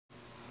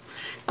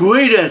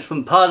Greetings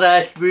from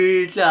Potash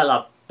Ridge,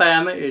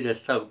 Alabama. It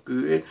is so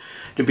good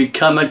to be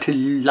coming to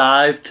you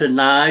live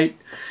tonight.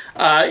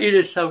 It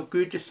is so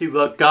good to see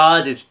what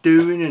God is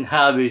doing and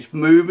how He's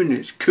moving.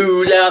 It's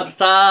cool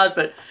outside,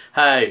 but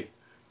hey,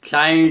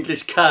 change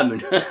is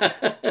coming.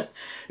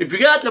 If you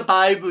got the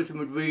Bibles and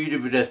would read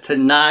it with us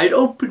tonight,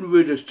 open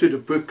with us to the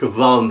book of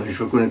Romans.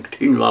 We're going to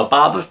continue our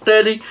Bible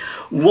study.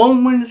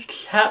 Romans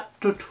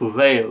chapter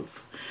 12.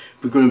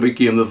 We're going to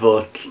begin with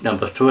verse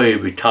number 3.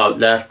 We talked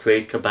last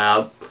week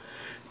about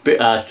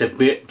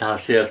submitting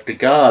ourselves to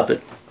God.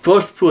 But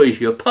verse 3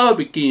 here, Paul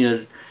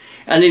begins,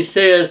 and he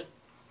says,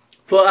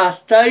 "For I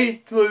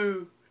say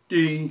through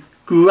the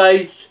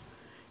grace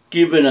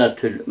given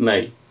unto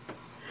me,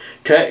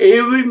 to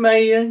every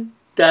man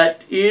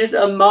that is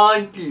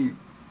among you,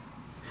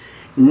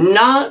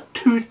 not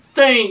to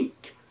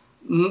think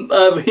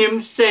of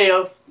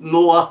himself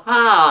more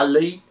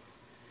highly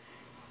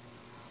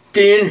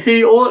than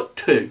he ought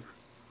to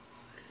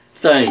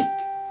think,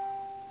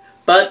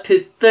 but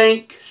to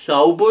think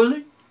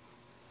soberly,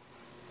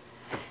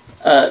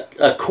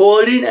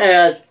 according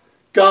as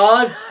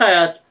God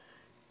hath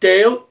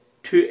dealt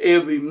to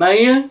every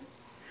man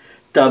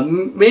the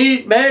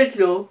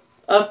measure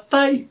of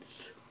faith.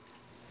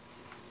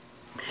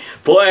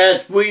 For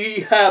as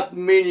we have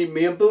many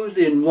members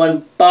in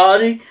one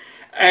body,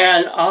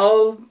 and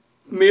all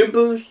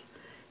members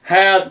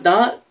have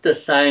not the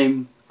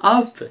same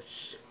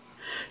office,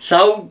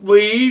 so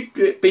we,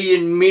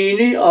 being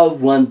many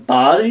of one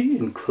body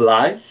in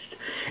Christ,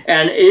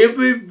 and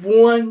every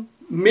one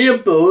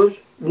members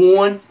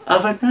one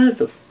of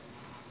another,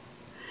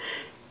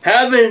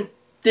 having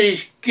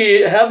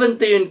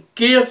then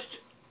gifts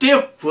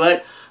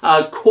different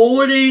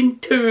according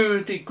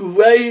to the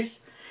grace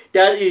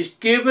that is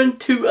given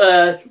to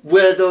us,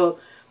 whether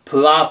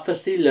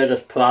prophecy, let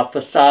us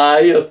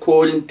prophesy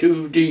according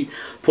to the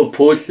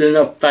proportion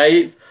of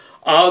faith,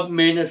 of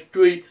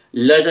ministry,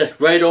 let us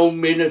wait on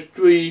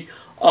ministry,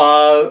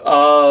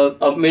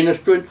 of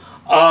ministering,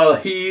 or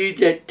he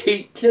that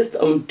teacheth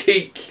on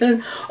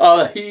teaching,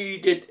 or he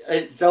that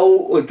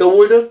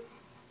exhorteth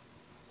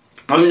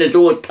on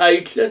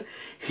exhortation,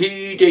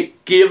 he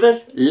that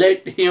giveth,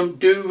 let him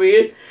do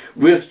it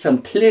with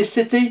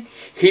simplicity,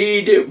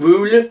 he that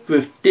ruleth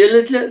with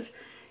diligence,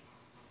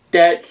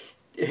 that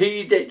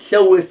he that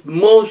showeth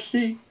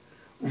mercy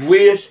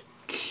with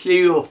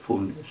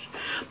cheerfulness."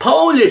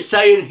 Paul is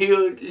saying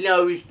here,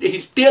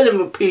 he's dealing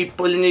with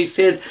people, and he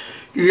says,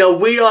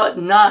 we ought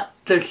not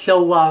to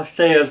show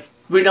ourselves,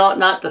 we ought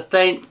not to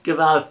think of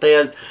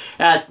ourselves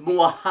as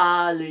more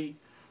highly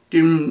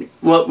than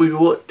what we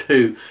ought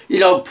to.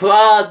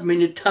 Pride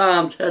many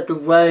times has a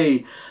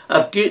way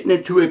of getting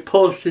into a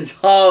person's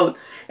heart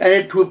and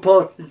into a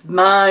person's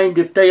mind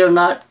if they are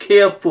not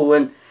careful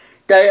and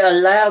they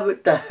allow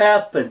it to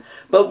happen.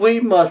 But we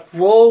must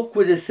walk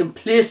with a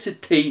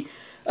simplicity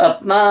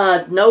of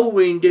mind,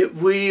 knowing that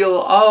we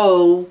are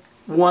all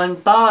one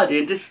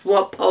body. This is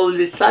what Paul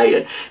is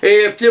saying.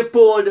 Flip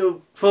over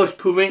to 1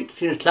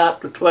 Corinthians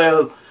chapter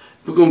 12.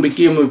 We're going to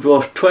begin with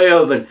verse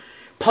 12. And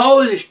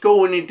Paul is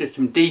going into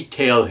some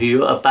detail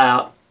here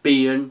about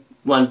being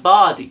one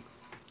body,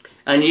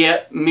 and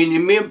yet many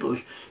members.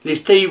 You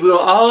see,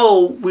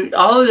 all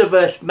of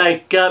us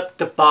make up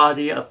the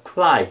body of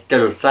Christ that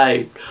are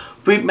saved.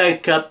 We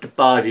make up the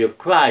body of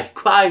Christ.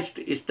 Christ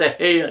is the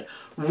head.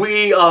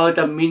 We are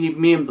the many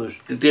members,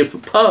 the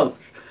different parts.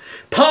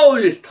 Paul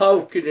is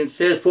talking and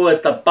says, "For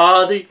as the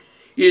body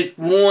is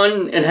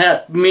one and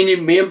hath many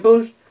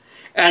members,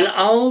 and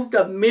all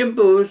the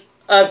members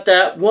of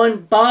that one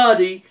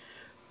body,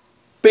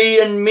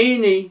 being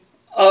many,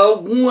 are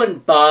one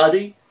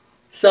body,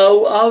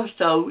 so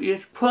also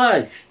is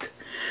Christ.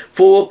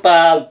 For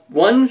by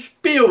one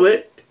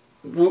Spirit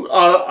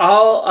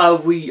are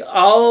we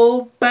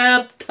all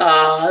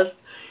baptized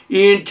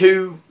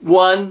into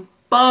one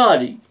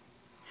body,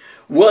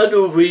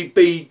 whether we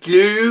be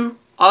Jew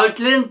or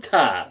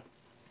Gentile,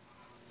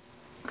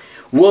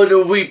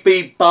 whether we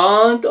be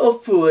bond or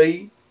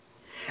free,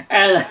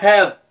 and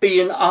have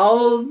been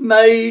all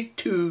made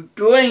to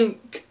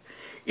drink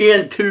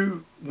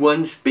into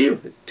one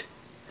Spirit.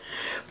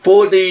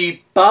 For the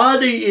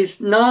body is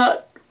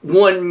not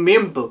one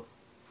member."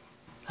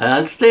 I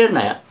understand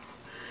that.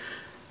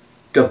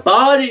 The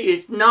body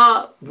is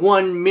not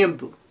one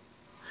member,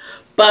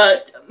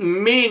 but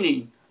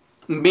many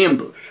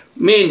members.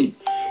 Many.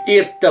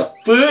 If the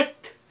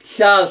foot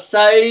shall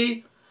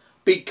say,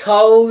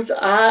 "Because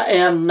I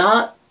am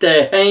not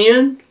the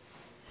hand,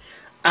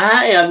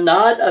 I am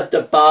not of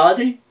the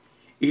body,"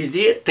 is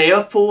it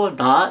therefore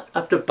not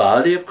of the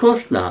body? Of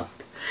course not.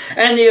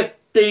 And if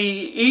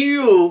the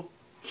ear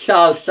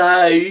shall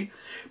say,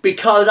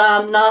 "Because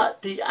I'm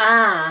not the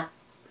eye,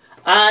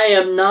 I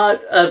am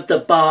not of the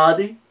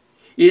body,"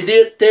 is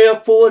it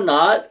therefore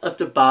not of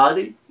the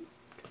body?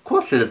 Of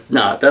course it's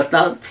not. Does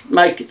not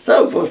make it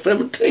so. Verse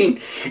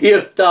 17.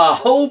 If the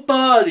whole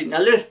body, now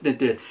listen to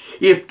this,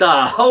 if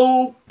the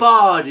whole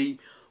body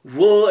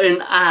were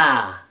an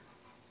eye,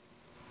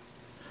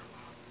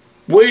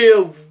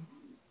 where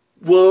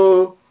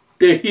were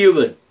the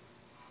hearing?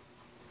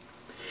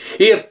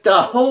 If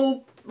the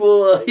hope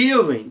were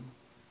hearing,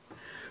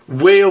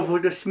 where were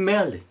the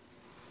smelling?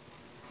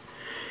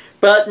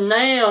 But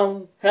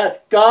now hath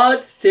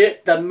God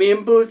set the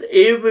members,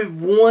 every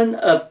one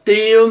of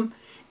them,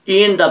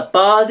 in the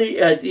body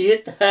as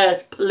it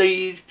has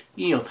pleased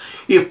Him.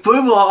 If we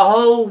were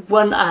all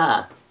one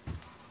eye,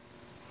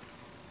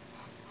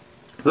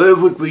 where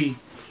would we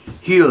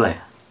hear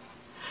at?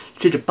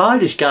 See, the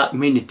body's got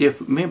many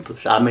different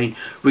members. I mean,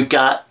 we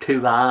got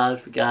 2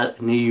 eyes, we got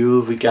an ear,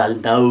 we got a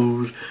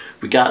nose,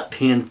 we got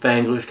 10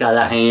 fingers, got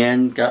a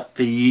hand, got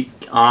feet,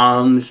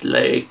 arms,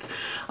 legs.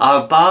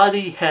 Our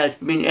body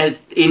has many, as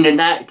in the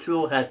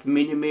natural, has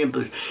many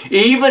members.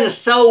 Even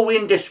so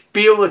in the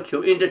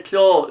spiritual, in the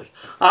church,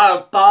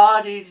 our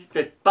bodies,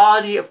 the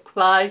body of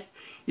Christ,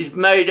 is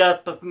made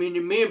up of many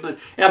members.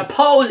 And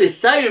Paul is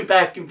saying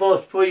back in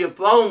verse 3 of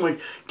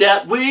Romans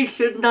that we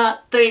should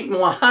not think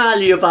more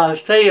highly of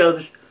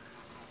ourselves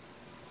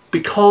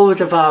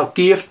because of our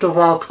gift of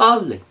our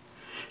calling.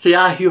 See,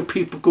 I hear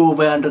people go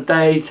around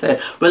today and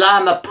say, well,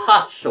 I'm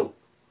apostle,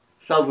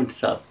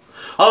 so-and-so.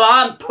 Or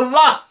I'm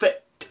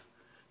prophet,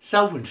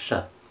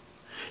 so-and-so.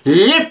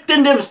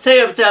 Lifting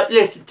themselves up,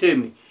 listen to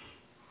me.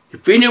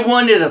 If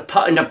anyone is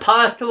an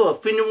apostle, or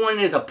if anyone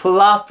is a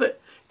prophet,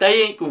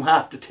 they ain't going to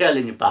have to tell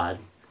anybody.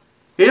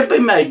 It'll be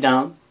made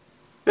known.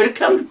 It'll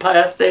come to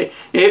pass.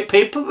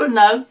 People will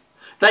know.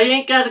 They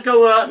ain't got to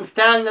go out and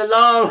stand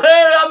alone,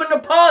 hey, I'm an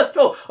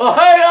apostle, or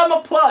hey, I'm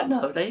a prophet.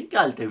 No, they ain't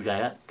got to do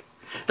that.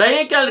 They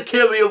ain't got to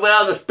carry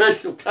around a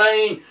special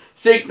cane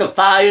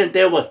signifying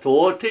their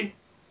authority.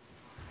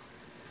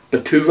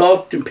 But too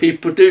often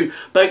people do.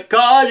 But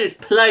God has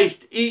placed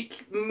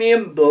each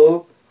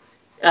member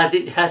as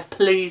it has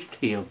pleased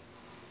Him.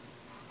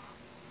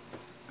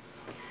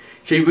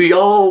 See, we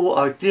all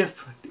are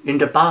different in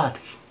the body.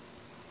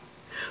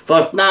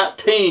 Verse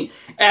 19,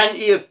 and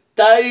if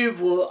they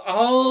were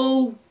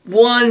all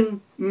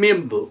one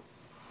member,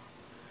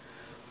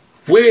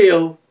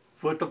 where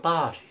were the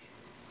body?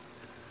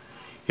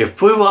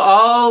 If we were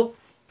all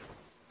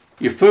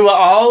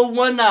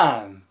one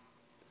arm,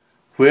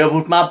 where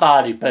would my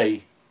body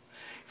be?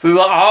 If we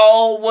were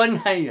all one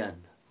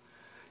hand.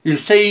 You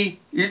see,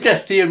 you're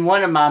just seeing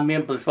one of my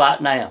members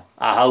right now.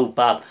 I hope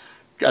I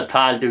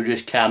try to do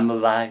this camera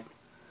right.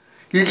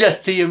 You're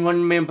just seeing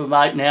one member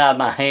right now,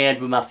 my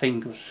hand with my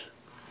fingers.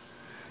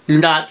 You're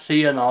not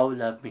seeing all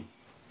of me.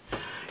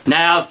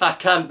 Now if I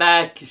come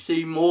back, you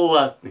see more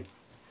of me.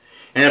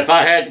 And if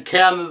I had the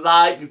camera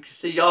right, you can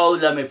see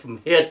all of me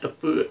from head to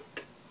foot.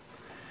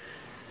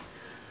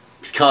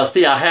 Because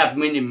see, I have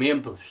many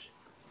members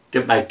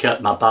that make up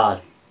my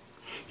body.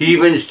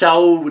 Even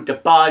so, with the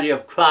body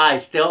of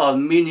Christ, there are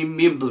many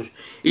members.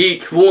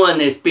 Each one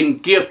has been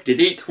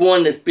gifted. Each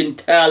one has been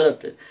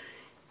talented.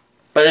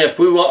 But if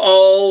we were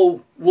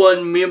all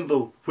one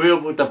member, where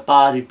would the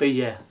body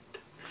be at?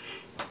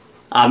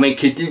 I mean,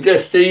 could you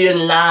just see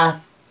in life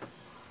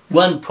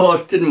one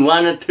person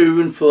running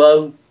to and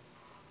fro?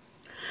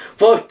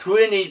 Verse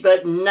 20,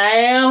 but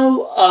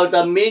now are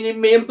the many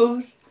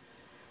members,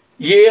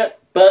 yet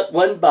but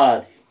one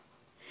body.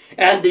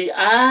 And the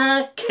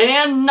eye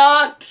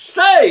cannot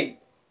say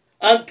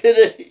unto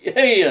the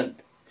hand,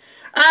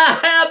 I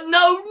have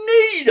no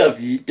need of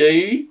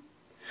thee.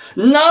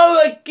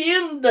 Nor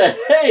again the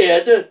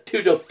head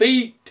to the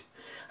feet,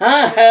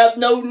 I have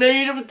no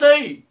need of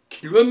thee.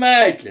 Can you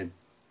imagine?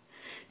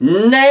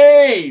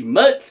 Nay,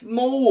 much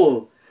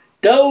more,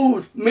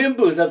 those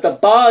members of the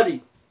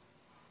body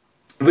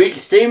which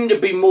seem to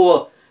be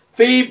more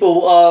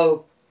feeble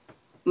are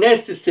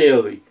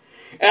necessary,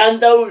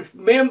 and those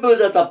members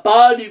of the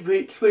body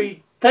which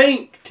we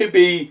think to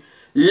be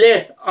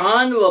less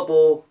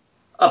honorable,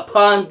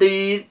 upon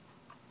these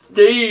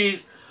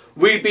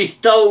we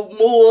bestow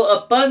more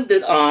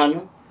abundant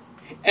honor,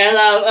 and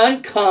our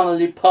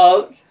uncomely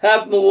parts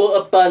have more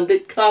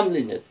abundant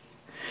comeliness.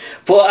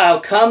 For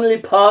our comely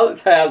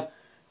parts have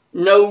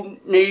no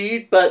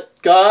need, but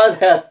God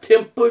hath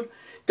tempered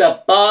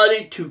the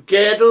body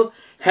together,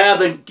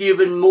 having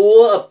given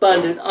more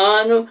abundant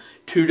honor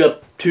to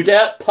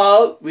that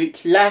part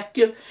which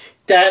lacketh,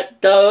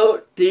 that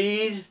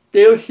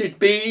there should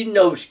be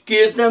no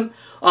schism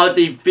or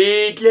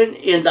division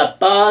in the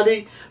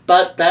body,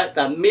 but that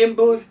the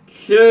members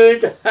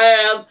should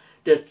have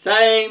the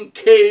same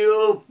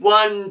care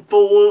one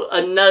for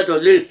another.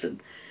 Listen,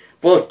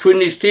 verse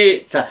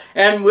 26,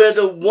 and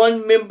whether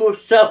one member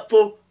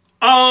suffer,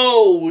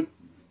 all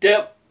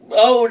the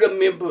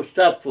members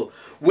suffer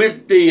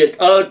with it,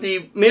 or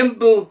the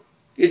member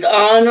is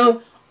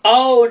honored,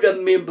 all the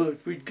members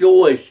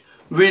rejoice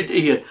with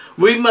it.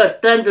 We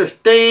must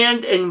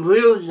understand and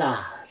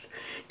realize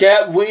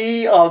that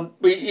we are,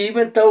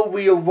 even though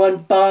we are one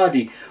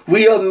body,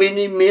 we are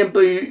many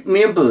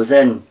members,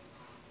 and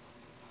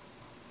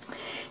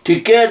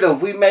together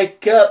we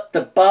make up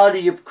the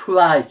body of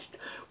Christ.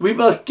 We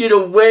must get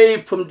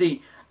away from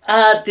the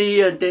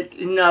idea that,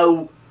 you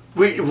know,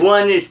 which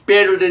one is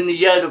better than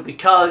the other,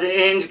 because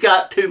it's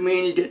got too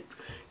many that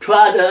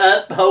try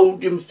to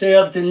uphold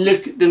themselves and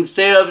look at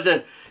themselves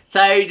and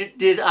say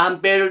that I'm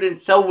better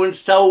than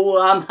so-and-so, or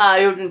I'm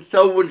higher than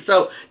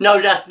so-and-so.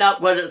 No, that's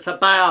not what it's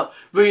about.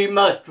 We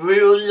must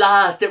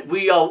realize that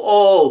we are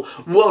all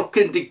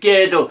working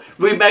together.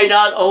 We may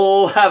not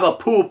all have a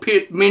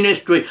pulpit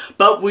ministry,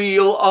 but we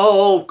are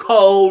all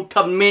called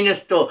to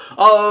minister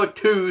or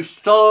to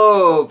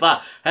serve,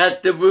 as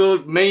the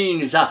word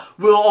means.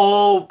 We're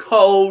all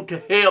called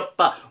to help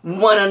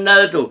one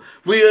another.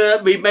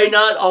 We may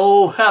not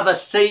all have a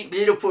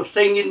beautiful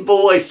singing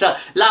voice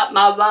like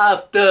my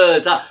wife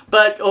does,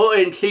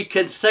 and she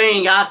can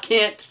sing. I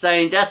can't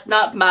sing. That's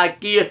not my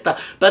gift.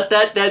 But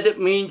that doesn't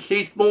mean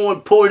she's more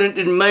important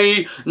than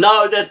me.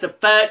 Nor does the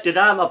fact that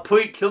I'm a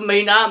preacher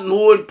mean I'm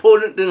more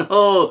important than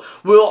her.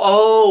 We'll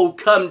all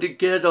come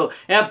together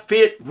and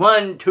fit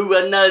one to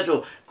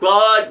another.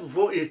 God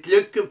is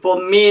looking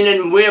for men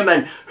and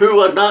women who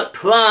are not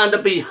trying to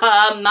be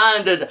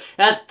high-minded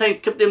and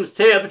think of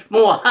themselves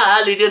more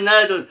highly than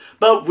others.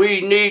 But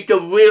we need to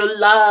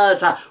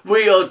realize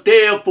we are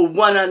there for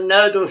one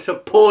another,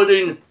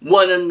 supporting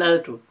one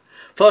another.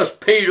 1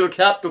 Peter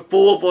chapter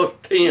 4, verse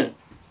 10.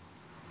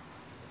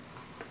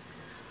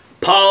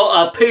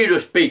 Peter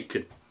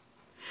speaking,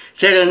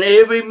 said, and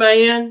every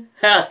man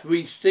hath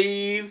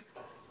received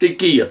the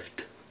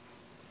gift.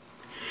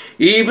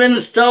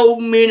 Even so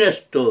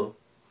minister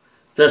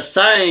the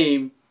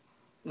same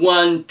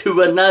one to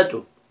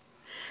another,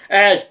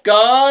 as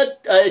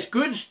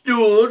good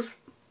stewards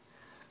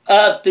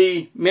of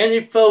the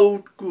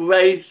manifold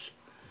grace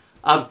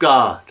of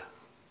God.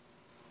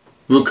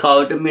 We're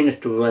called to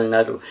minister to one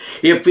another.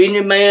 If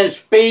any man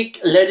speak,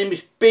 let him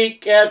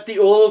speak as the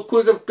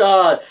oracles of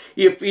God.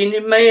 If any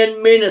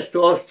man minister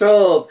or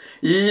serve,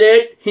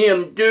 let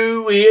him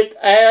do it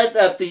as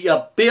of the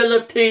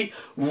ability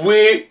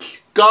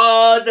which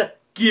God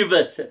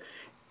giveth.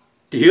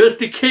 Here's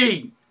the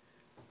key.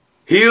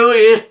 Here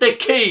is the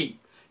key.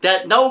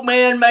 That no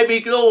man may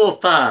be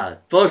glorified.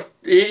 First,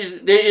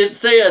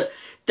 it says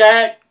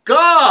that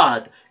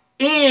God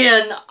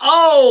in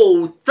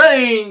all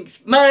things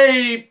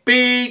may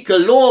be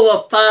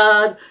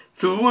glorified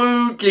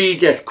through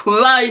Jesus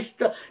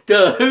Christ,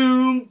 to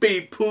whom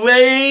be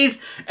praise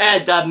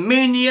and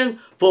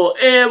dominion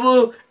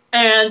forever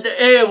and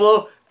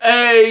ever.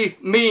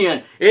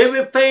 Amen.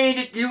 Everything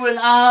that you and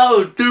I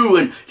are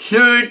doing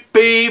should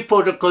be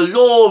for the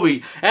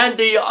glory and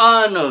the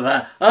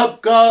honor of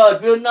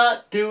God. We're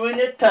not doing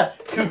it to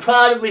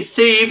try to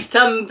receive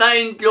some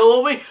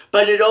vainglory,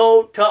 but it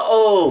ought to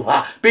all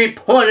be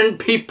pointing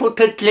people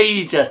to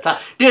Jesus.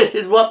 This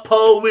is what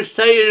Paul was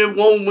saying in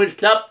Romans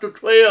chapter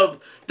 12.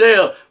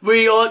 There,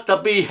 we ought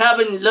to be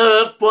having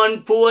love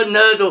one for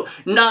another,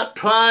 not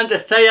trying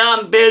to say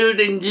I'm better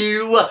than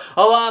you or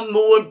I'm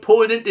more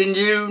important than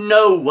you.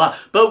 No,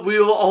 but we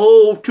are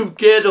all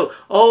together,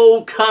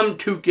 all come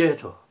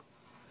together.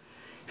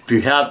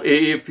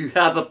 If you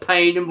have a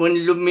pain in one of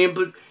your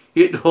members,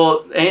 it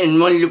hurts, and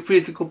one of your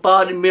physical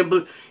body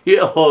members, it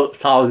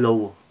hurts all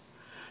over.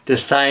 The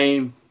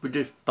same with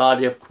this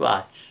body of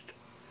Christ.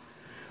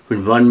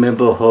 When one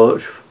member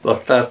hurts or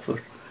suffers,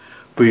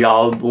 we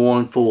all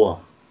mourn for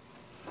them.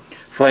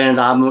 Friends,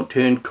 I want to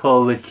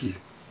encourage you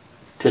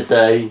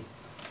today.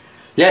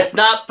 Let's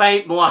not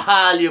think more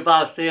highly of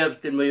ourselves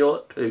than we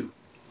ought to.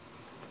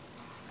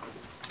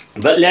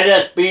 But let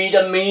us be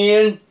the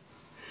men,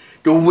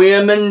 the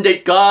women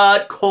that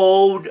God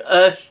called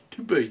us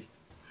to be.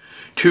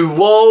 To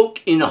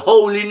walk in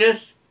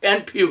holiness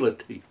and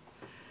purity.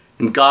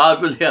 And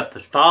God will help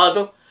us.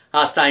 Father,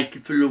 I thank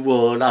you for your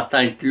word. I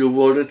thank you for your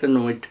word is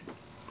anointed.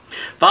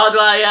 Father,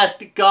 I ask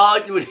that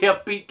God you would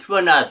help each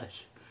one of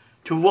us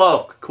to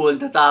walk according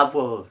to thy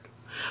word.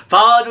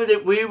 Father,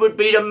 that we would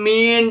be the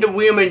men, the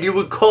women you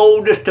would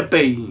call us to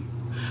be.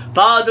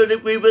 Father,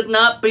 that we would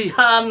not be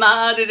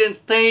high-minded and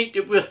think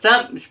that we're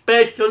something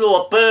special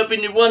or above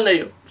anyone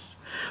else.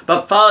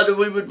 But Father,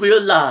 we would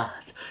realize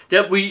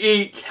that we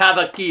each have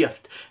a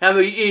gift and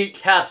we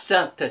each have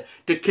something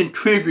to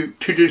contribute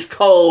to this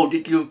call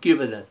that you've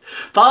given us.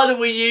 Father,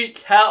 we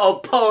each have a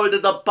part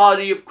of the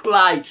body of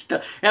Christ.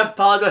 And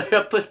Father,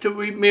 help us to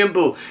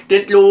remember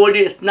that, Lord,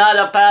 it's not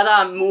about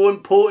I'm more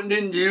important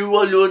than you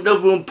or you're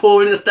no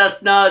important.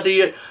 That's not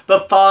it.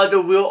 But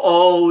Father, we're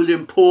all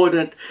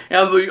important.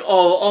 And we are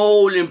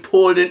all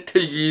important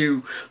to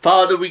you.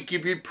 Father, we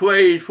give you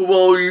praise for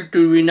all you're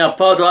doing. Now,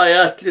 Father, I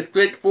ask you to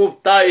stretch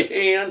forth thy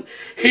hand,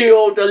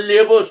 heal,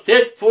 deliver,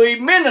 set free,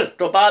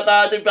 minister by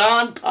thy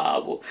divine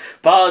power.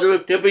 Father,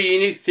 if there be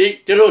any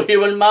sick that are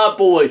hearing my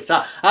voice,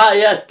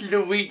 I ask you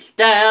to reach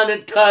down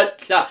and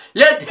touch.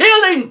 Let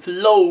healing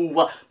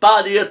flow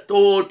by the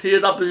authority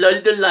of the blood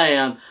of the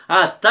Lamb.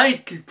 I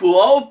thank you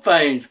for all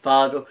things,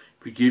 Father.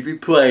 We give you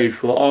praise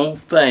for all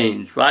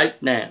things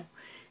right now.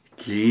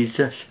 In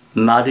Jesus'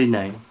 mighty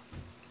name.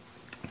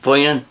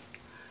 Friend,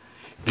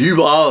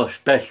 you are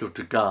special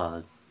to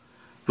God,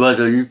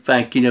 whether you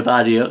think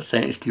anybody else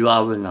thinks you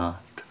are or not.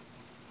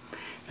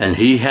 And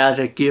He has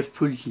a gift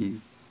for you.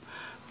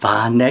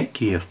 Find that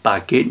gift by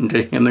getting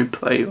to Him in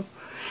prayer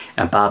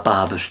and by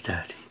Bible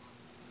study.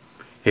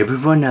 Every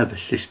one of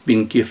us has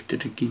been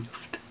gifted a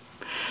gift.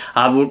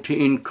 I want to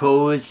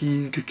encourage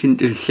you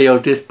to share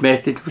this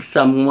message with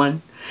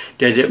someone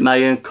that it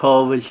may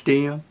encourage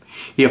them.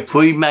 If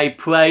we may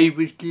pray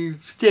with you,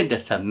 send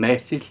us a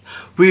message.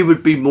 We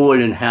would be more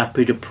than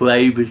happy to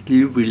pray with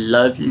you. We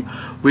love you.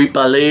 We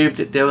believe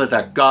that there is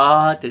a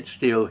God that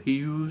still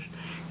heals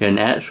and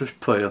answers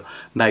prayer.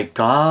 May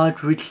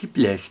God richly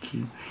bless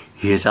you.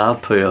 Here's our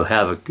prayer.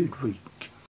 Have a good week.